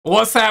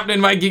What's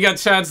happening, my Giga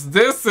Chats?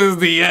 This is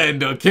the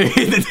end, okay?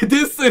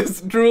 This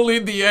is truly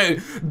the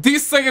end.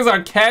 These things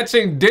are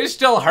catching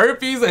digital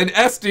herpes and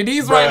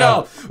STDs right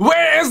now.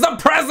 Where is the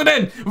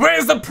president? Where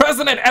is the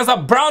president? As a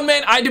brown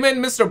man, I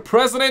demand Mr.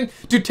 President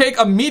to take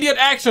immediate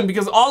action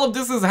because all of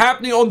this is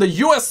happening on the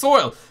US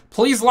soil.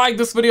 Please like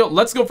this video.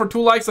 Let's go for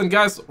 2 likes, and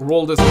guys,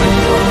 roll this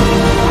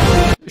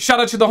thing.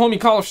 Shout out to the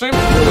homie Call of Shame.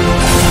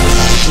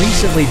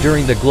 Recently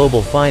during the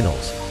global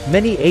finals,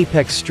 many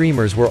Apex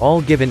streamers were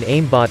all given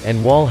aimbot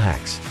and wall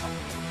hacks.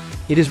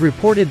 It is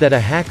reported that a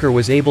hacker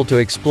was able to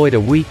exploit a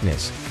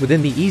weakness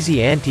within the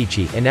easy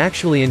anti-cheat and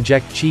actually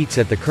inject cheats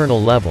at the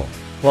kernel level,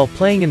 while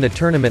playing in the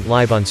tournament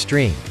live on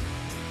stream.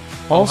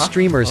 All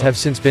streamers have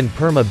since been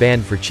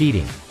perma-banned for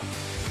cheating.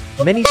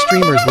 Many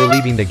streamers were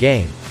leaving the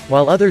game,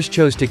 while others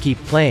chose to keep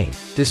playing,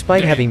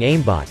 despite having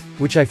aimbot,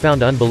 which I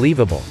found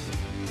unbelievable.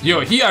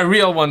 Yo, he a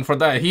real one for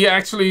that. He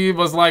actually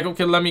was like,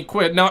 okay, let me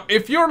quit. Now,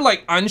 if you're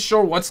like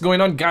unsure what's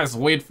going on, guys,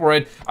 wait for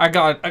it. I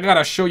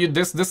gotta show you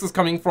this. This is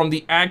coming from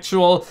the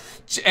actual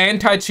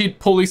anti-cheat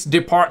police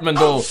department,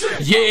 though.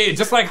 Yeah,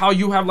 just like how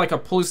you have like a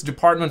police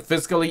department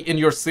physically in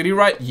your city,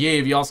 right?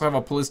 Yeah, we also have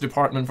a police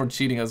department for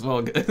cheating as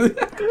well. It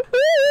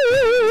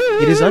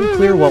is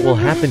unclear what will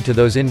happen to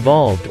those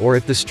involved or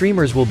if the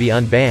streamers will be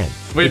unbanned.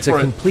 It's a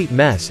complete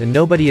mess and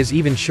nobody is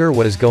even sure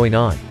what is going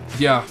on.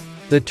 Yeah.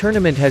 The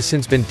tournament has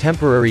since been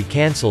temporarily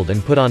cancelled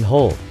and put on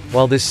hold,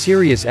 while this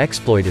serious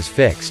exploit is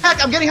fixed.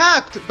 I'm getting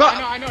hacked! But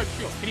I know,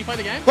 sure. Can you play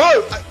the game?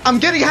 Bro, I'm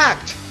getting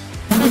hacked!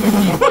 Can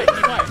you play?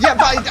 Yeah,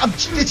 but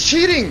it's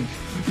cheating!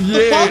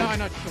 Yeah, I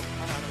know, sure.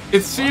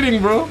 it's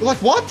cheating, bro. Like,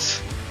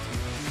 what?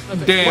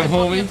 Damn,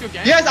 homie.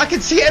 Yes, I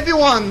can see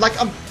everyone! Like,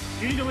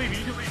 You need to leave,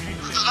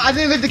 I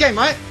didn't leave the game,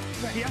 right?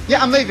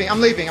 Yeah, I'm leaving.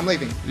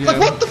 Yeah. Like,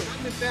 what the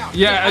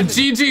Yeah,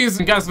 GG's.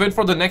 Guys, wait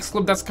for the next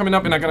clip that's coming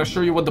up, and I gotta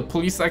show you what the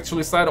police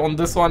actually said on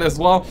this one as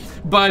well.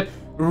 But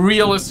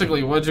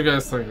realistically, what'd you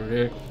guys think,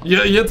 okay?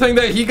 You think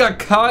that he got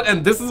caught,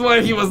 and this is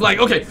why he was like,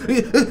 okay,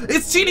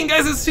 it's cheating,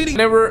 guys, it's cheating.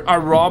 Whenever a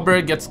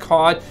robber gets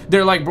caught,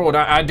 they're like, bro,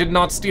 I did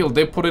not steal.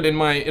 They put it in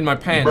my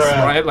pants,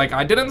 right? Like,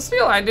 I didn't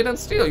steal,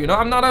 you know,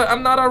 I'm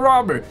not a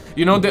robber.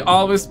 You know, they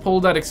always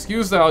pull that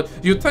excuse out.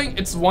 You think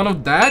it's one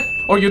of that?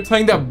 Or you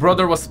think that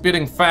brother was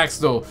spitting facts,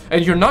 though?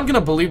 And you're not gonna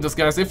believe this,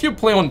 guys. If you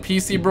play on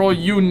PC, bro,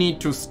 you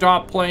need to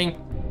stop playing.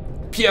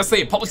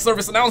 PSA, public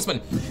service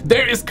announcement.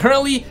 There is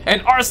currently an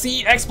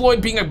RCE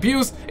exploit being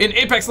abused in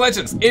Apex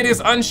Legends. It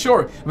is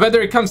unsure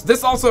whether it comes,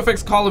 this also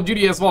affects Call of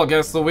Duty as well,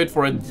 guys, so wait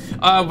for it.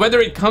 Whether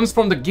it comes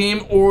from the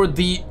game or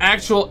the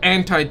actual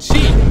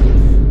anti-cheat.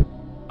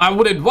 I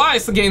would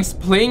advise against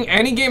playing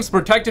any games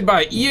protected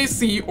by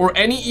EAC or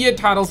any EA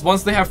titles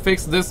once they have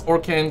fixed this or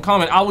can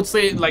comment. I would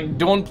say, like,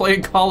 don't play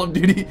Call of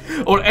Duty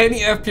or any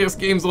FPS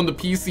games on the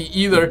PC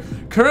either.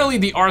 Currently,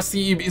 the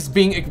RCE is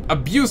being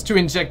abused to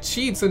inject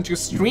cheats into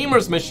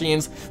streamers'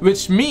 machines,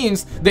 which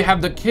means they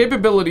have the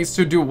capabilities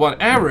to do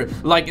whatever,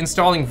 like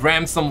installing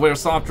ransomware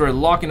software,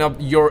 locking up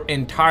your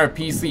entire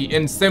PC.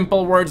 In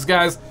simple words,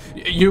 guys,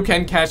 you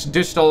can catch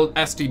digital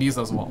STDs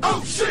as well.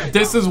 Oh, shit.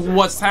 This is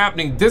what's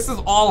happening. This is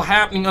all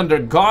happening under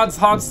God's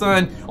hot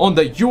sun on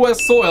the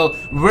US soil.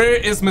 Where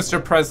is Mr.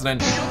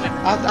 President?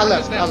 I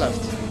left.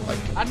 Like,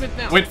 Admit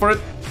now. Wait for it.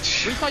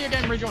 Restart your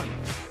game, rejoin.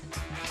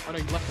 Oh no,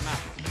 you left the match.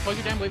 Close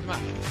your game, leave the match.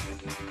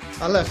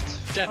 I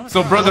left. Jet.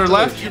 So brother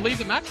left? Did you leave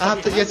the match? I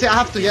have to, yes, I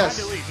have to, yes.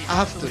 I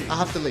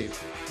have to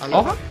leave. I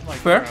left.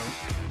 Fair.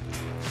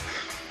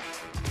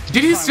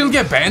 Did he still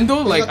get banned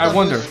though? Like, I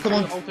wonder. Come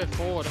on. Alt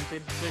F4, I'm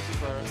seeing six,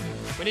 bro.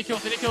 We need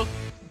kills,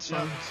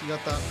 You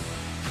got that.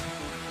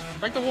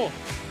 Break the wall.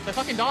 They're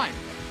fucking dying.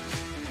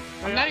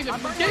 I'm landing them.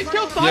 Get his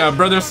kills, son! Yeah,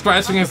 brother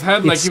scratching his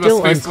head like It's he was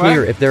still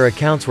unclear if their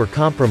accounts were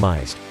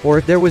compromised, or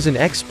if there was an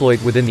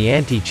exploit within the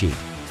anti-cheat.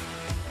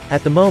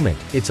 At the moment,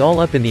 it's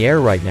all up in the air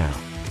right now.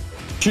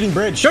 Shooting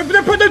bridge. They're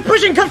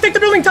pushing! Come take the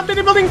building! Come take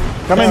the building!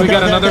 Come in, we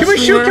got another Can we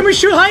shoot? Can we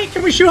shoot height?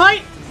 Can we shoot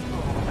height?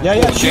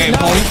 Yeah, shoot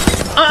now.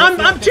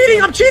 I'm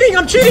cheating! I'm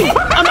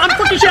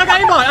fucking shit!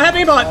 I have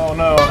aimbot! Oh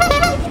no.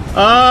 You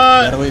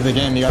gotta leave the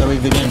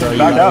game, bro.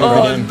 Back out.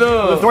 Oh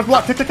no. North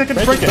block, tick, break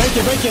it. Break it.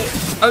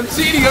 I'm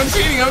cheating.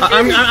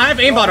 I have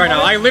aimbot right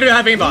now. I literally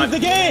have aimbot. Leave the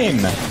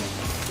game.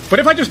 What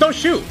if I just don't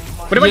shoot?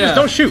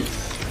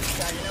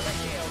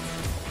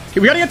 Okay,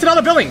 we gotta get to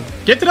another building.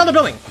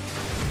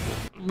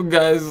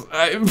 Guys,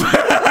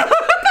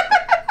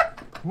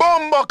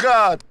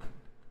 Bomba.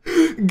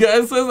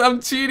 Guys says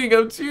I'm cheating.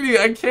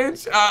 I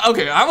can't.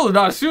 Okay, I will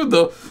not shoot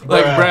though.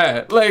 Like,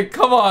 bruh. Like,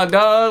 come on,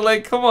 dog.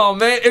 Like, come on,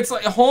 man. It's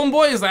like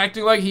homeboy is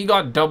acting like he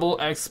got double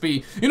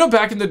XP. You know,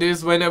 back in the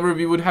days, whenever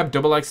we would have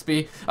double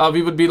XP,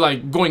 we would be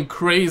like going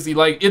crazy.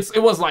 Like,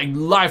 it was like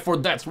life or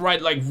death,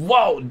 right? Like,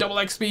 whoa, double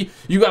XP.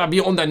 You gotta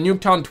be on that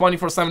Nuketown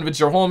 24/7 with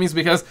your homies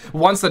because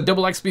once the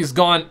double XP is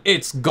gone,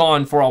 it's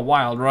gone for a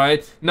while,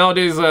 right?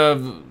 Nowadays,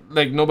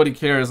 like nobody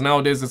cares.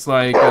 Nowadays, it's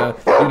like,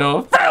 you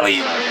know,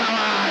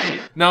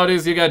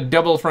 nowadays, you got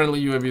double friendly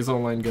UAVs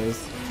online,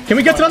 guys. Can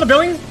we get to another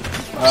building?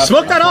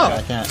 Smoke that off!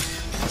 I can't.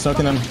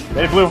 Smoking them.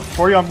 Hey, blue.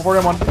 40 on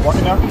 1.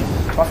 Walking down.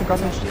 Crossing.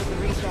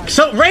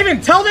 So,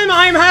 Raven, tell them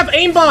I have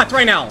aimbot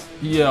right now.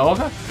 Yeah,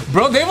 okay.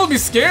 Bro, they will be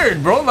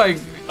scared, bro. Like,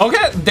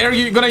 okay, they're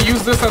gonna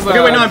use this as a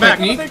wait, no, I'm back.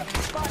 technique.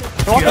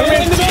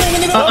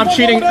 I'm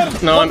cheating.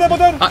 No,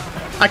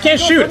 I can't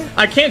shoot.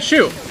 I can't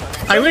shoot.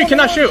 I literally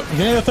cannot shoot.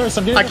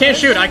 I can't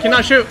shoot. I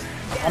cannot shoot.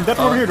 I'm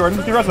definitely over here, Jordan.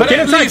 But get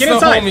inside, get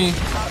inside.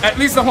 At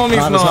least the homie's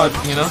not,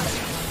 you know?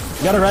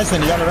 You gotta res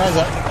then, you gotta res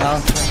it.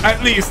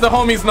 At least the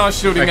homie's not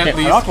shooting, at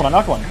least. I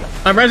knocked one.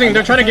 I'm resing,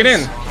 they're trying to get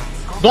in.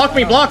 Block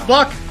me, block.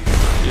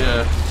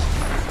 Yeah.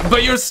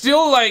 But you're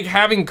still, like,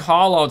 having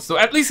callouts, so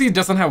at least he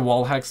doesn't have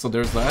wall hacks, so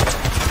there's that.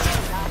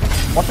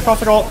 Watch the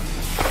caustic ult.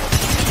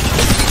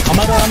 On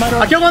my door.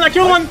 I killed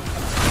one.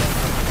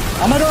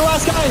 On my door,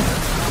 last guy.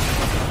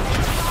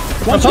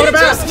 I'm throwing it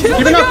back. Give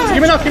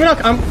me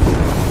knock.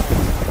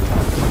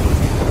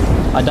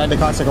 I died to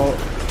caustic ult,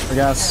 I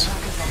guess.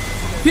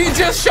 He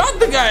just shot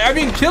the guy. I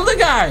mean, killed the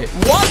guy.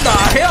 What the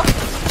hell?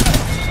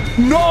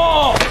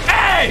 No.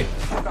 Hey.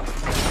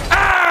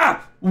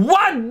 Ah.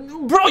 What?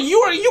 Bro,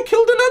 you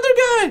killed another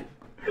guy.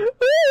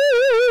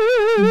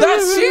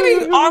 That's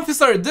cheating.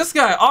 Officer,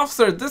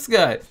 this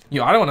guy.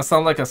 Yo, I don't want to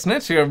sound like a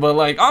snitch here, but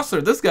like, officer,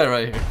 this guy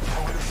right here.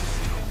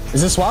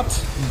 Is this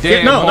swapped?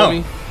 Damn,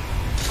 homie. No.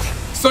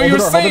 So you're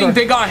saying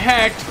they got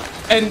hacked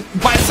and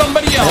by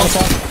somebody else?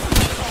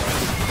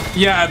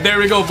 Yeah, there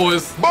we go,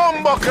 boys.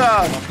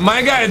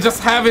 My guy is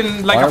just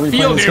having like a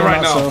field day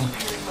right now.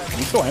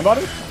 You still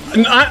aimbotted?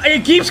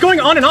 It keeps going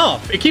on and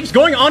off. It keeps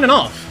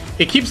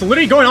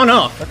literally going on and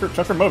off.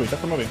 Check for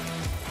movie.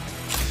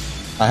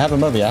 I have a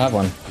movie, I have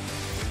one.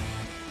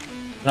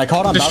 And I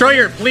called on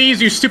Destroyer,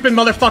 please, you stupid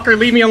motherfucker,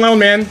 leave me alone,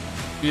 man.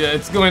 Yeah,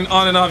 it's going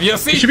on and off. Yeah,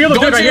 see, you should be able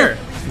to do it right here.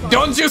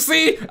 Don't you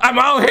see? I'm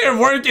out here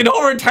working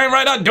overtime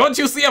right now. Don't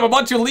you see? I'm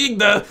about to leak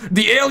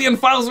the alien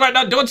files right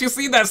now. Don't you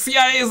see that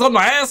CIA is on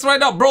my ass right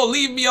now? Bro,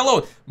 leave me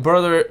alone.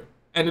 Brother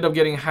ended up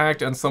getting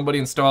hacked and somebody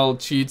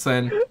installed cheats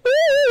and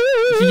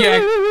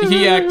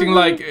he acting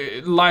like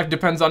life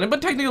depends on it.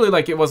 But technically,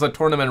 like, it was a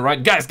tournament,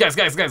 right? Guys.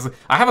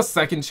 I have a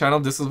second channel.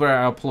 This is where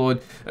I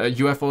upload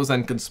UFOs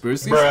and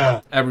conspiracies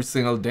every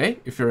single day.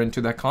 If you're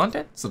into that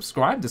content,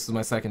 subscribe. This is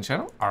my second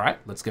channel. All right,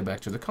 let's get back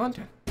to the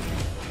content.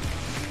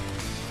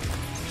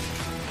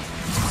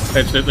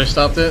 They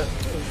stopped it.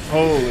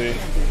 Holy.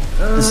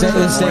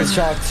 This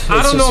shocked.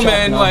 I don't know,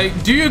 man.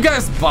 Like, do you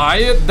guys buy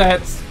it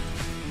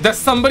that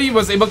somebody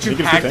was able to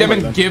hack them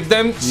and give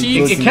them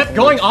cheats? It kept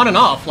going on and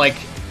off. Like,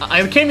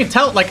 I can't even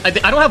tell. Like, I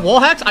don't have wall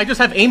hacks. I just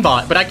have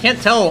aimbot, but I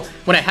can't tell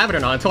when I have it or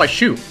not until I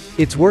shoot.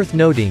 It's worth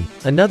noting,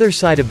 another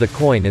side of the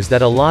coin is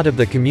that a lot of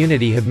the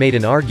community have made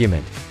an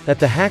argument that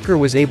the hacker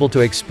was able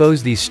to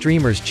expose these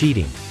streamers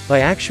cheating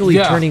by actually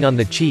turning on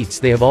the cheats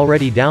they have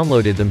already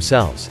downloaded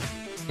themselves.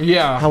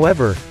 Yeah.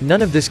 However,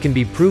 none of this can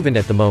be proven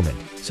at the moment,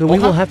 so we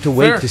will have to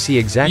wait to see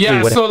exactly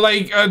what. Yeah, so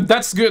like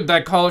that's good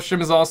that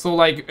Colosseum is also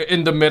like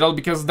in the middle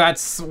because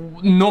that's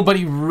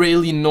nobody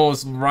really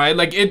knows, right?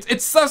 Like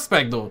it's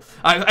suspect though.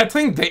 I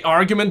think the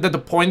argument that the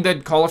point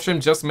that Colosseum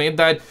just made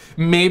that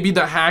maybe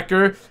the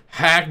hacker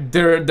hacked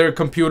their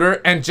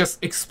computer and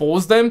just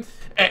exposed them.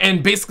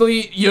 And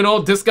basically, you know,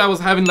 this guy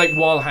was having like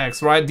wall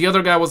hacks, right? The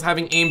other guy was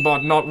having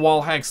aimbot, not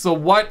wall hacks. So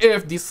what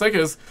if these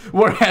suckers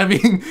were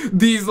having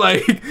these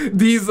like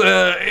things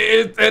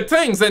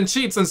and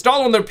cheats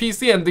installed on their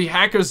PC and the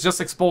hackers just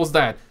exposed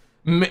that?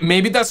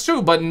 Maybe that's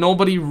true, but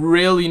nobody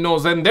really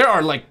knows. And there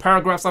are like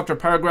paragraphs after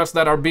paragraphs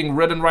that are being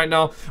written right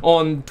now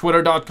on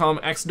twitter.com,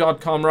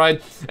 x.com,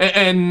 right?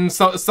 And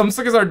so some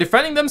suckers are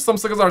defending them, some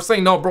suckers are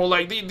saying, no, bro,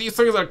 like these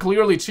suckers are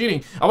clearly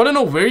cheating. I want to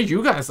know where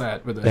you guys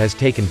at with it. Has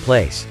taken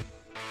place.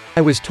 I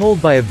was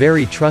told by a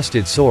very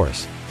trusted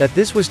source that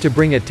this was to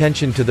bring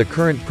attention to the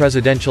current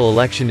presidential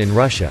election in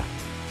Russia,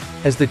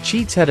 as the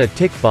cheats had a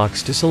tick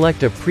box to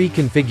select a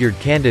pre-configured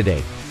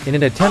candidate in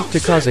an attempt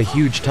to cause a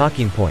huge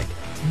talking point.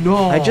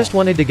 No. I just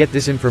wanted to get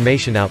this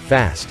information out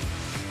fast.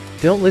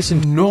 Don't listen.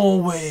 No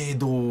way,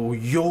 though,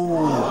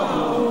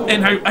 yo.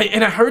 And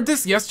I heard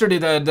this yesterday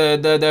that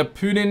the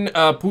Putin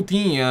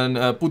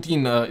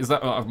is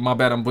that my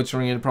bad, I'm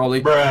butchering it probably.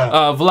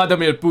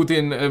 Vladimir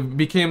Putin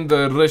became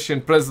the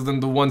Russian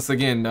president once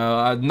again.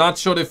 Not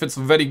sure if it's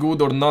very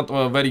good or not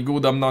very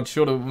good. I'm not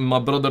sure, my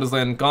brothers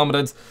and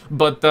comrades,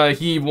 but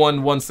he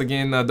won once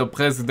again the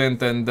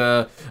president. And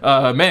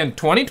man,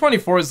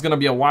 2024 is gonna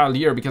be a wild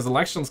year because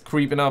elections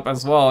creeping up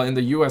as well in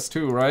the US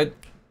too, right?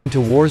 To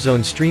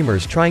Warzone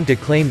streamers trying to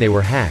claim they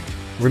were hacked.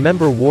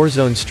 Remember,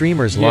 Warzone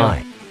streamers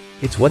lie.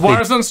 It's what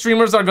Warzone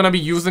streamers are gonna be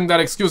using that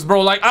excuse, bro.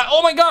 Like,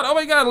 oh my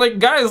god, like,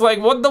 guys, like,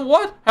 what the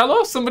what?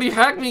 Hello, somebody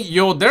hacked me.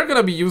 Yo, they're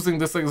gonna be using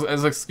this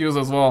as excuse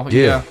as well. Dude,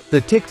 yeah.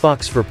 The tick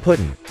box for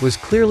Putin was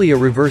clearly a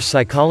reverse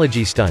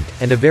psychology stunt,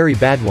 and a very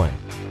bad one.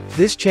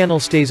 This channel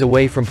stays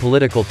away from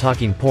political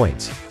talking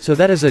points, so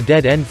that is a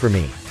dead end for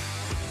me.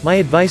 My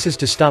advice is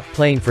to stop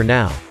playing for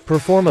now,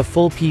 perform a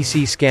full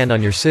PC scan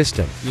on your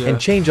system, and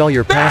change all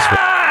your passwords.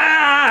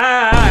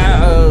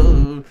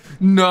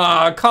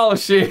 Nah,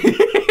 Colosseum.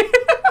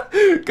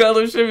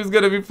 Colosseum is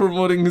gonna be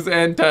promoting his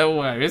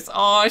antivirus.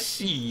 Oh,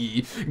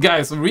 she.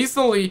 Guys,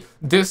 recently,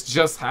 this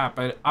just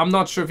happened. I'm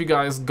not sure if you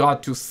guys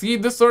got to see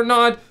this or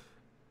not.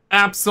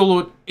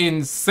 absolute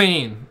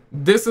insane.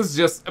 This is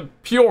just a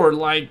pure,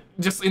 like,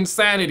 just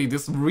insanity.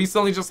 This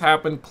recently just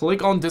happened.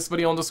 Click on this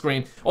video on the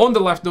screen. On the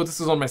left, though, this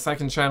is on my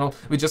second channel.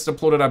 We just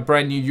uploaded a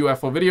brand new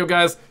UFO video,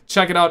 guys.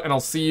 Check it out, and I'll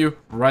see you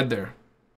right there.